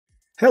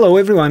Hello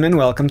everyone and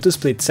welcome to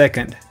Split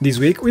Second. This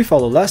week we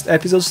follow last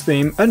episode's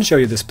theme and show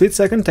you the Split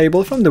Second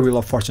table from the Wheel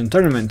of Fortune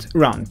tournament,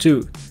 round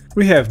 2.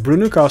 We have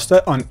Bruno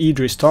Costa on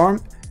Yidris Storm,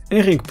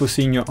 Henrique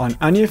Pocinho on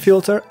Anje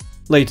filter,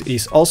 Leite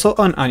is also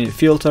on Anje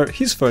filter,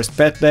 his first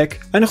pet deck,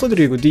 and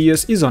Rodrigo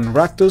Dias is on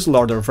Rakdos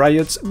Lord of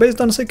Riots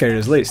based on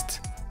Sequeira's list.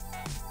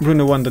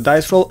 Bruno won the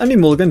dice roll and he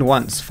mulliganed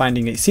once,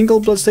 finding a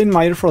single Bloodstained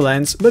Mire for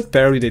lands, but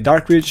paired with a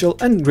Dark Ritual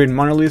and Green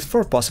Monolith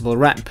for possible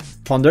ramp.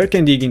 Ponder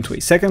can dig into a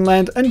second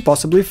land and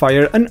possibly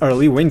fire an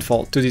early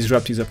Windfall to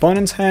disrupt his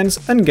opponent's hands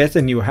and get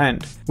a new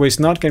hand. Waste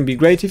Not can be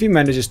great if he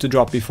manages to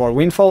drop before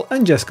Windfall,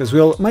 and Jessica's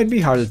Will might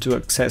be harder to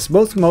access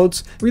both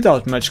modes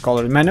without much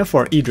colored mana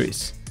for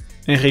Yidris.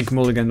 Henrique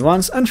mulliganed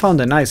once and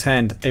found a nice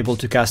hand, able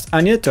to cast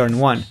Anje turn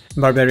 1.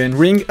 Barbarian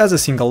Ring as a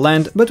single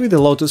land, but with a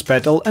Lotus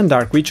Petal and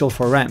Dark Ritual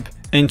for ramp.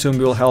 Entomb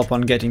will help on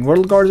getting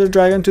World Guarder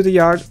Dragon to the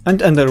yard,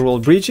 and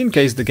Underworld Breach in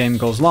case the game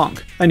goes long,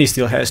 and he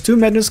still has 2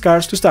 Madness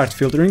cards to start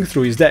filtering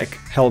through his deck,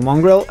 Hell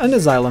Mongrel and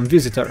Asylum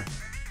Visitor.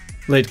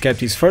 Leite kept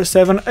his first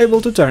 7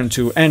 able to turn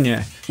to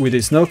Anje, with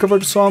a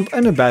Snow-covered Swamp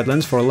and a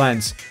Badlands for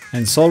lands,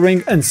 and Soul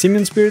Ring and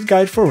Simian Spirit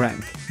Guide for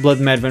ramp. Blood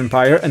Mad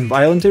Vampire and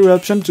Violent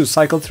Eruption to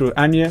cycle through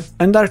Anje,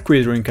 and Dark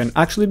Withering can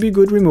actually be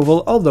good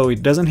removal although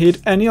it doesn't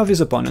hit any of his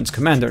opponent's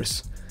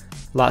commanders.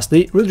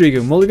 Lastly,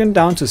 Rodrigo mulliganed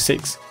down to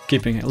 6,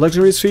 keeping a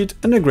Luxury Suite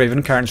and a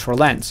Graven Cairns for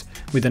lands,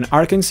 with an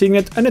Arcane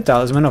Signet and a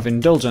Talisman of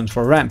Indulgence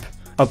for ramp.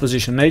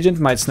 Opposition Agent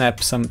might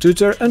snap some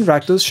Tutor, and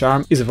Rakdos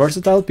Charm is a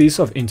versatile piece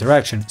of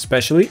interaction,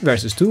 especially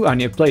versus 2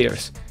 Anje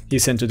players. He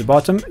sent to the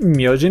bottom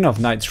Myojin of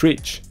Night's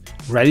Reach.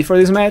 Ready for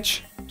this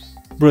match?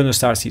 Bruno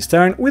starts his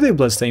turn with a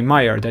Bloodstained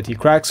Mire that he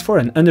cracks for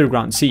an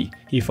Underground Sea.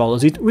 He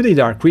follows it with a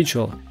Dark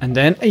Ritual, and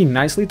then a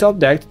nicely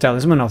top-decked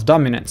Talisman of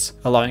Dominance,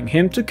 allowing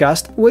him to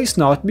cast Waste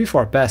Not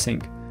before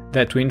passing.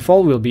 That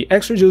Windfall will be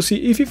extra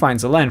juicy if he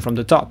finds a land from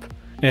the top.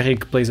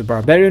 Henrique plays a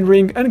Barbarian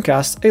Ring and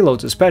casts a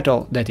Lotus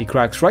Petal that he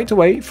cracks right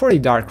away for a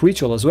Dark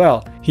Ritual as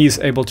well. He is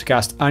able to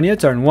cast Anje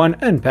turn 1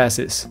 and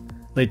passes.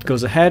 Leite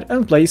goes ahead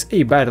and plays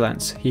a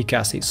Badlands. He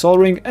casts a Soul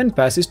Ring and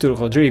passes to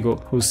Rodrigo,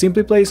 who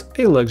simply plays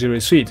a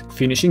Luxury Suite,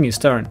 finishing his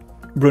turn.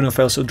 Bruno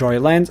fails to draw a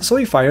land, so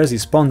he fires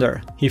his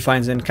Ponder. He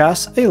finds and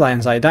casts a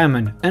Lion's Eye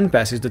Diamond and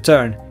passes the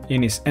turn.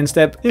 In his end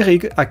step,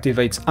 Henrique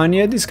activates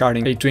Anje,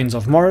 discarding a Twins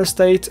of Mora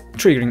state,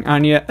 triggering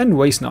Anje and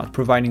Waste Not,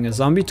 providing a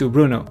zombie to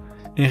Bruno.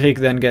 Henrique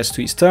then gets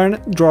to his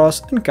turn,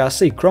 draws and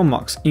casts a Chrome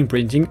Mox,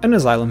 imprinting an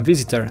Asylum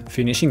Visitor,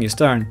 finishing his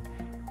turn.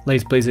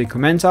 Leite plays a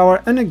Command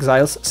Tower and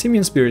exiles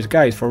Simian Spirit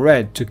Guide for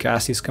red to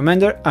cast his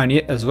commander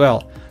Anje as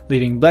well,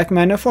 leaving black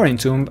mana for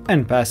Entomb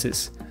and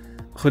passes.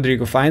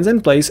 Rodrigo finds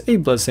and plays a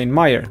Bloodstained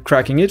Mire,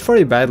 cracking it for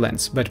a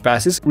Badlands, but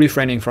passes,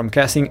 refraining from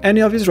casting any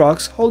of his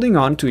rocks, holding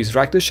on to his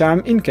Rakdos Charm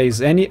in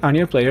case any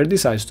Anje player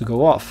decides to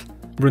go off.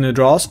 Bruno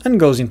draws and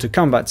goes into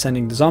combat,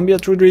 sending the zombie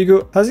at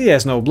Rodrigo as he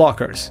has no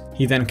blockers.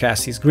 He then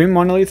casts his Grim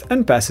Monolith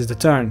and passes the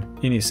turn.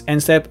 In his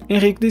end step,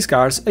 Henrique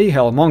discards a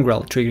Hell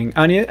Mongrel, triggering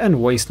Anje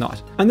and Waste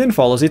Not, and then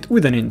follows it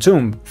with an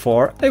Entomb,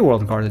 for a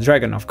World Guard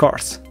Dragon of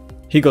course.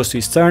 He goes to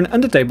his turn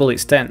and the table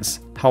is tense.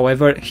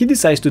 However, he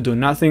decides to do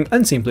nothing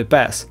and simply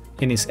pass.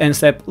 In his end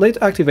step, Leite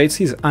activates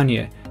his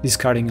Anje,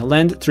 discarding a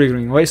land,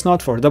 triggering Waste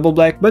Not for double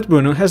black, but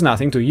Bruno has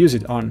nothing to use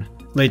it on.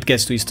 Leite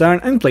gets to his turn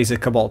and plays a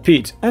Cabal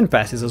Pit, and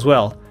passes as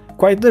well.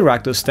 Quite the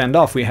Rakdos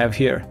standoff we have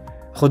here.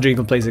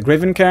 Rodrigo plays a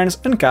Graven Cairns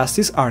and casts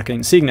his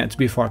Arcane Signet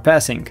before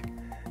passing.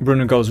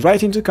 Bruno goes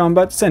right into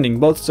combat, sending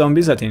both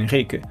zombies at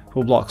Henrique,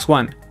 who blocks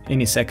one. In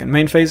his second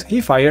main phase,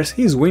 he fires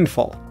his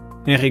Windfall.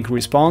 Henrique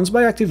responds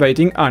by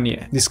activating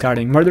Anje,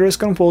 discarding Murderous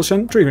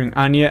Compulsion, triggering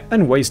Anje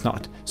and Waste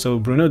Not, so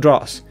Bruno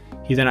draws.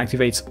 He then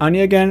activates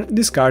Anje again,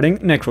 discarding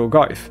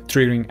Necrogoyf,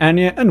 triggering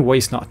Anje and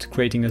Waste Not,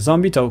 creating a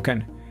zombie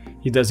token.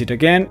 He does it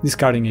again,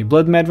 discarding a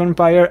Blood Mad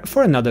Vampire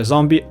for another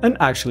zombie and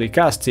actually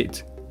casts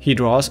it. He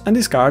draws and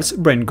discards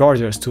Brain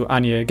Gorgers to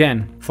Anje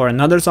again, for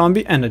another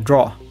zombie and a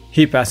draw.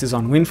 He passes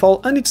on Windfall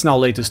and it's now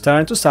Leite's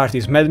turn to start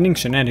his maddening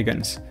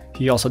shenanigans.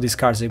 He also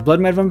discards a Blood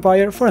Mad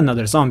Vampire for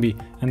another zombie,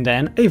 and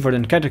then a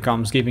Verdant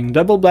Catacombs, giving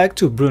double black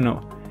to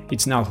Bruno.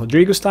 It's now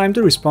Rodrigo's time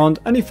to respond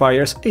and he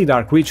fires a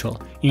Dark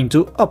Ritual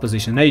into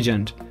Opposition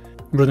Agent.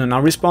 Bruno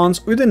now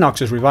responds with a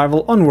Noxious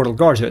Revival on World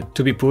Guardian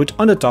to be put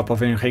on the top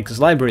of Henrique's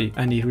library,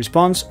 and he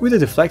responds with a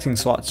Deflecting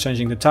slot,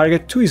 changing the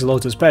target to his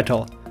Lotus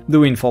Petal. The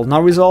Windfall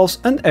now resolves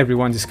and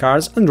everyone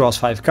discards and draws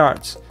 5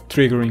 cards,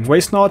 triggering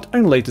Waste Not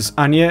and Leite's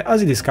Anje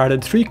as he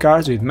discarded 3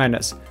 cards with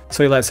menace,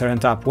 so he lets her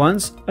untap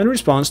once and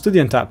responds to the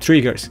untapped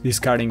triggers,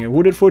 discarding a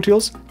Wooded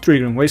Foothills,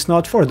 triggering Waste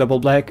Not for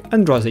double black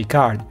and draws a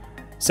card.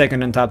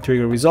 Second untap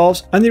trigger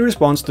resolves, and he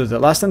responds to the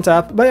last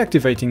untap by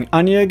activating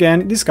Anje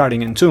again,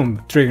 discarding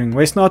Entomb, triggering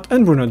Waste Not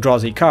and Bruno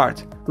draws a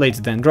card.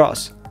 Leite then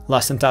draws.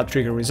 Last untap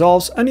trigger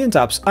resolves and he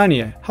untaps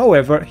Anje,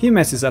 however he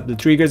messes up the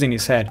triggers in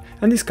his head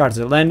and discards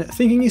a land,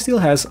 thinking he still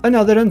has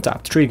another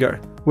untapped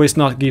trigger. Waste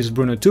Not gives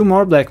Bruno 2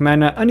 more black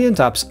mana and he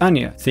untaps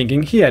Anje,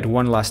 thinking he had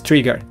one last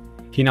trigger.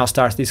 He now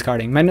starts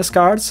discarding menace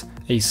cards,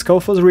 a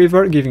Scoffle's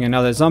River giving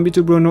another zombie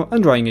to Bruno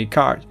and drawing a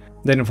card.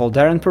 Then a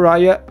Voldaren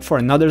Pariah for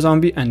another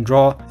zombie and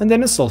draw, and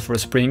then a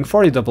Sulphurous Spring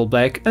for a double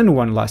black and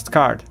one last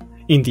card.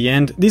 In the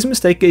end, this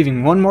mistake gave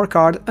him 1 more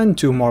card and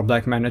 2 more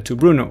black mana to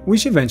Bruno,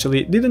 which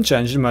eventually didn't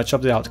change much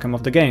of the outcome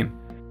of the game.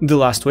 The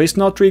last Waste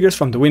Not triggers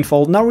from the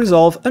Windfall now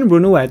resolve, and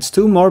Bruno adds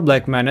 2 more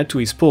black mana to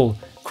his pool,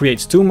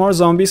 creates 2 more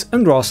zombies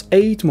and draws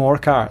 8 more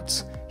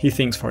cards. He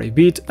thinks for a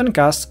bit and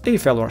casts a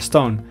Fellwar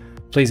Stone,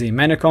 plays a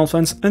Mana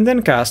Confluence and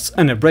then casts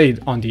an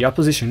Abrade on the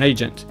opposition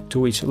agent,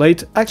 to which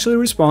Leite actually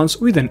responds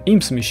with an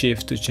Imp's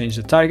Mischief to change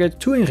the target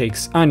to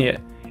Henrique's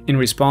Anje. In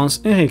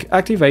response, Henrique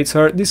activates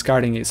her,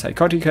 discarding a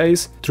Psychotic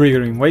Haze,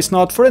 triggering Waste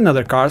Not for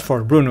another card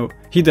for Bruno.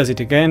 He does it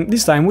again,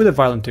 this time with a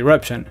Violent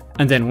Eruption,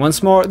 and then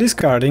once more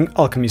discarding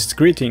Alchemist's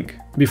Greeting,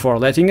 before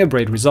letting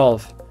Abrade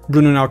resolve.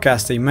 Bruno now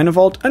casts a Mana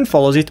Vault and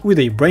follows it with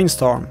a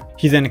Brainstorm.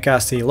 He then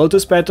casts a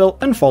Lotus Petal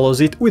and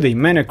follows it with a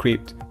Mana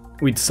Crypt.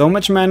 With so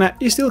much mana,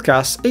 he still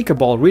casts a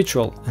Cabal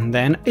Ritual, and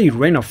then a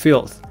Rain of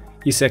Filth.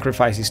 He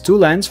sacrifices 2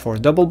 lands for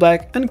double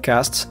black and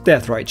casts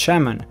Deathrite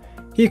Shaman.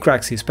 He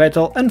cracks his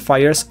Petal and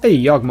fires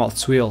a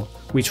Yawgmoth's Will,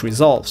 which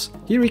resolves.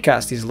 He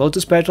recasts his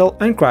Lotus Petal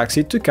and cracks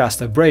it to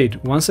cast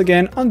Abrade once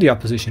again on the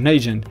opposition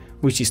agent,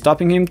 which is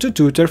stopping him to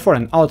tutor for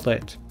an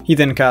outlet. He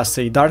then casts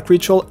a Dark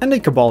Ritual and a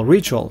Cabal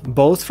Ritual,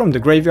 both from the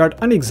graveyard,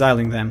 and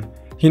exiling them.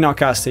 He now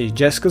casts a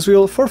Jeska's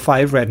Will for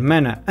 5 red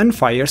mana and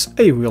fires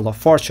a Wheel of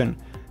Fortune.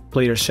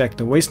 Players check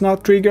the Waste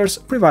Not triggers,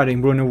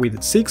 providing Bruno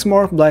with 6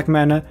 more black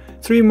mana,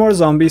 3 more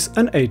zombies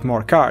and 8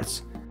 more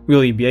cards.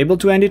 Will he be able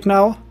to end it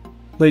now?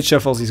 Leite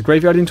shuffles his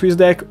graveyard into his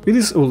deck with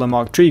his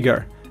Ulamog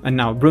trigger, and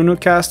now Bruno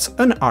casts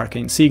an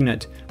Arcane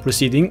Signet,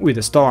 proceeding with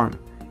a Storm.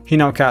 He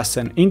now casts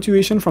an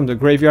Intuition from the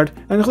graveyard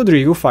and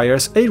Rodrigo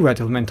fires a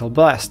Red Elemental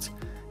Blast.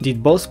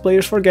 Did both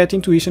players forget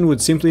Intuition would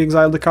simply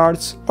exile the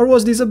cards, or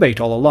was this a bait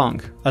all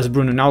along? As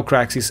Bruno now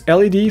cracks his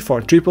LED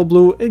for triple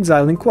blue,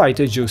 exiling quite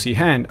a juicy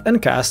hand,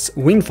 and casts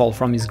Windfall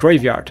from his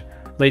graveyard.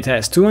 Leite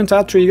has 2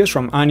 untapped triggers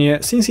from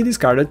Anje since he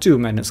discarded 2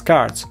 Madness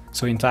cards,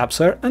 so he taps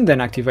her and then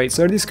activates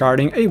her,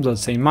 discarding a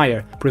Bloodstained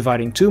Mire,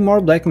 providing 2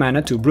 more black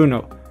mana to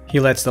Bruno. He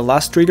lets the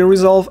last trigger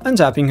resolve,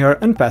 untapping her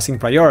and passing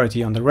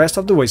priority on the rest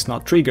of the Waste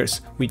Not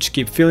triggers, which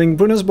keep filling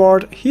Bruno's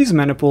board, his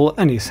mana pool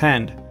and his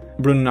hand.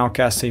 Bruno now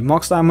casts a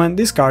Mox Diamond,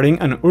 discarding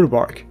an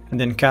Urborg, and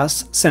then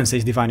casts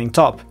Sensei's Divining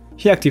Top.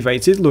 He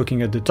activates it,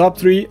 looking at the top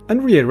 3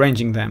 and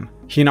rearranging them.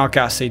 He now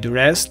casts a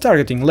Duress,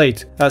 targeting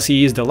Leite, as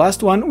he is the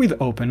last one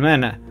with open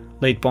mana.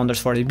 Leite ponders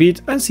for a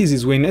bit and sees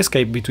his win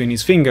escape between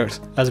his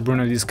fingers, as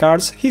Bruno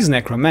discards his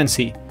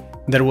Necromancy.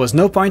 There was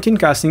no point in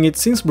casting it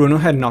since Bruno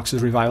had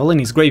Noxus Revival in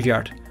his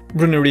graveyard.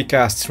 Bruno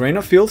recasts Rain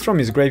of Filth from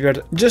his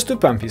graveyard just to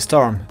pump his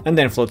Storm, and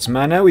then floats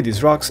mana with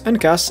his rocks and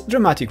casts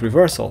Dramatic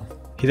Reversal.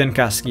 He then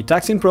casts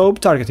Gitaxian Probe,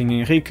 targeting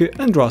Henrique,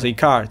 and draws a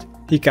card.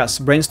 He casts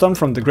Brainstorm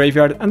from the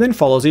graveyard and then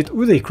follows it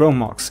with a Chrome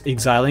Mox,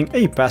 exiling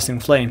a Past in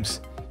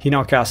Flames. He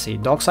now casts a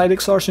Dockside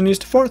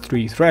Extortionist for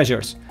 3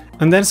 treasures,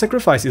 and then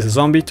sacrifices a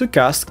zombie to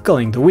cast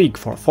Culling the Weak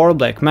for 4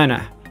 black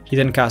mana. He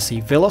then casts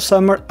a Veil of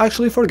Summer,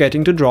 actually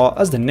forgetting to draw,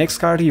 as the next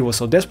card he was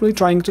so desperately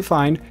trying to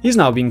find is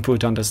now being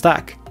put on the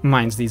stack,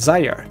 Mind's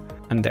Desire,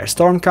 and their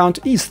Storm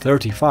count is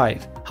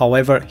 35.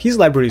 However, his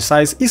library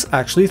size is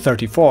actually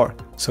 34,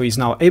 so he's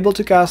now able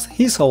to cast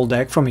his whole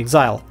deck from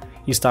exile.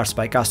 He starts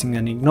by casting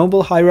an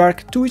Ignoble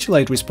Hierarch, to which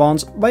Leite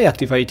responds by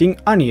activating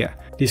Anje,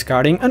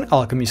 discarding an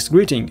Alchemist's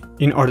Greeting,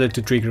 in order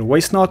to trigger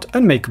Waste Not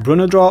and make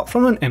Bruno draw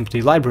from an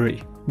empty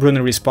library.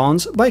 Bruno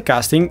responds by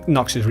casting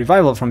Noxious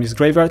Revival from his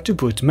graveyard to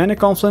put Mana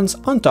Confluence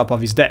on top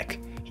of his deck.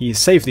 He is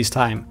safe this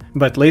time,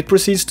 but Leite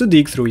proceeds to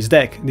dig through his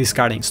deck,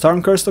 discarding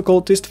Stormcursed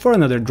Occultist for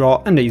another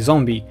draw and a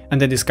zombie, and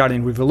then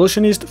discarding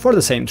Revolutionist for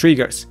the same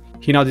triggers.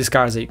 He now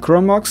discards a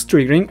Chrome Mox,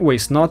 triggering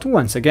Waste Not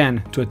once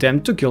again, to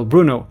attempt to kill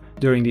Bruno.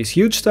 During this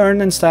huge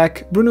turn and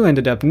stack, Bruno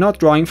ended up not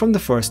drawing from the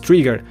first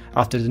trigger,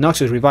 after the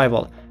Noxious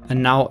Revival,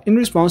 and now, in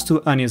response to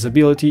Anje's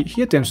ability,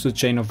 he attempts to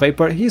Chain of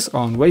Vapor his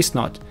own Waste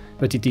Not,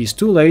 but it is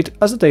too late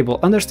as the table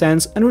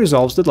understands and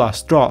resolves the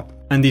last drop,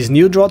 and this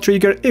new draw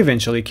trigger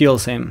eventually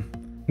kills him.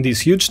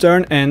 This huge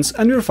turn ends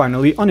and we're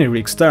finally on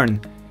Henrique's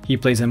turn. He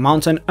plays a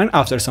mountain and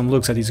after some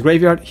looks at his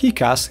graveyard, he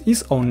casts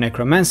his own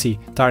Necromancy,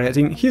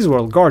 targeting his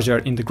World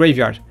Gorger in the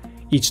graveyard.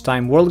 Each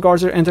time World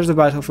Gorger enters the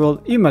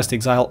battlefield, he must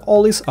exile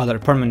all his other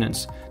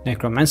permanents,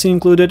 Necromancy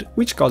included,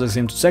 which causes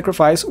him to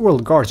sacrifice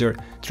World Gorger,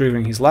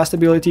 triggering his last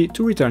ability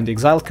to return the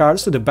exiled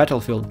cards to the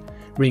battlefield,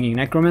 bringing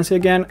Necromancy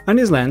again and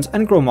his lands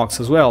and Chrome Mox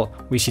as well,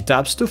 which he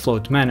taps to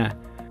float mana.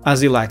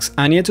 As he lacks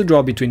Anje to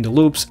draw between the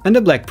loops and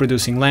a black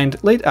producing land,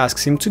 Leite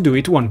asks him to do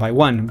it one by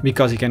one,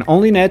 because he can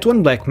only net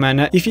 1 black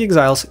mana if he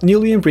exiles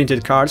newly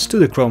imprinted cards to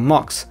the Chrome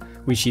Mox,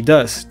 which he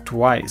does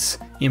twice,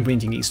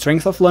 imprinting a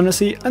Strength of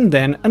Lunacy and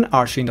then an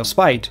Archfiend of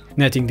Spite,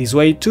 netting this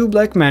way 2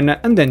 black mana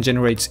and then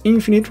generates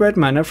infinite red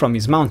mana from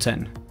his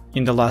mountain.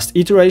 In the last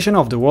iteration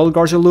of the World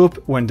Gorger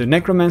loop, when the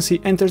Necromancy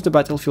enters the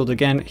battlefield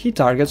again, he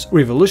targets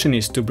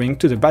Revolutionist to bring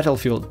to the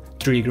battlefield,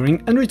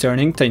 triggering and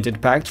returning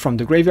Tainted Pact from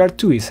the graveyard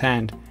to his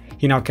hand.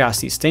 He now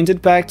casts his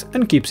Tainted Pact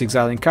and keeps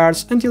exiling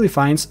cards until he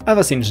finds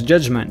Avacyn's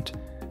Judgment.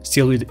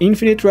 Still with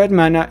infinite red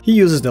mana, he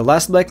uses the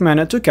last black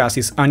mana to cast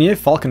his Anje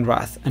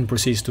Falkenwrath and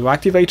proceeds to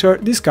activate her,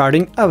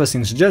 discarding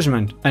Avacyn's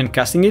Judgment and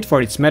casting it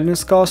for its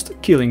madness cost,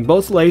 killing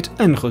both Leite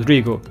and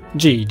Rodrigo.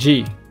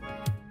 GG.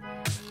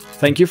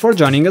 Thank you for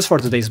joining us for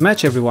today's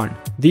match, everyone.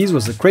 This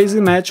was a crazy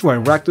match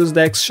where Rakdos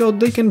decks showed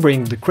they can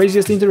bring the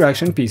craziest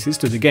interaction pieces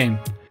to the game.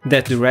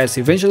 That Duress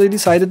eventually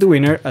decided the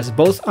winner as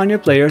both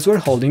Anje players were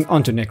holding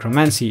onto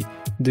Necromancy.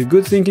 The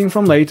good thinking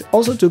from Leite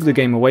also took the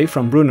game away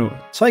from Bruno,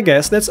 so I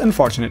guess that's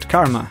unfortunate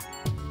karma.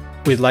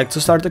 We'd like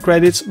to start the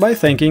credits by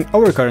thanking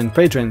our current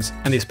patrons,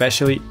 and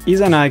especially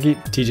Izanagi,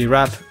 TG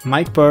Rap,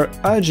 Mike Purr,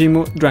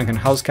 Ajimu, Drunken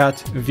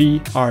Housecat, V,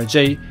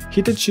 RJ,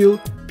 Hitachill,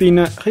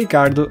 Pina,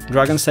 Ricardo,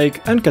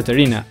 Dragonsake and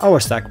Katarina, our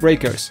stack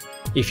breakers.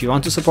 If you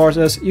want to support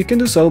us, you can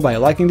do so by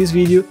liking this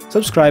video,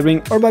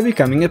 subscribing or by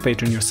becoming a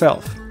patron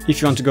yourself.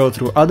 If you want to go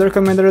through other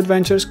Commander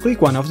adventures,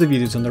 click one of the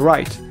videos on the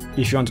right.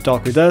 If you want to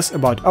talk with us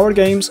about our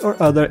games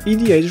or other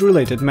EDH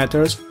related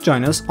matters,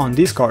 join us on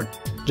Discord.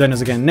 Join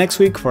us again next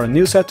week for a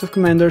new set of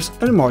Commanders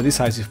and more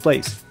decisive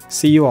plays.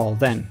 See you all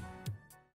then.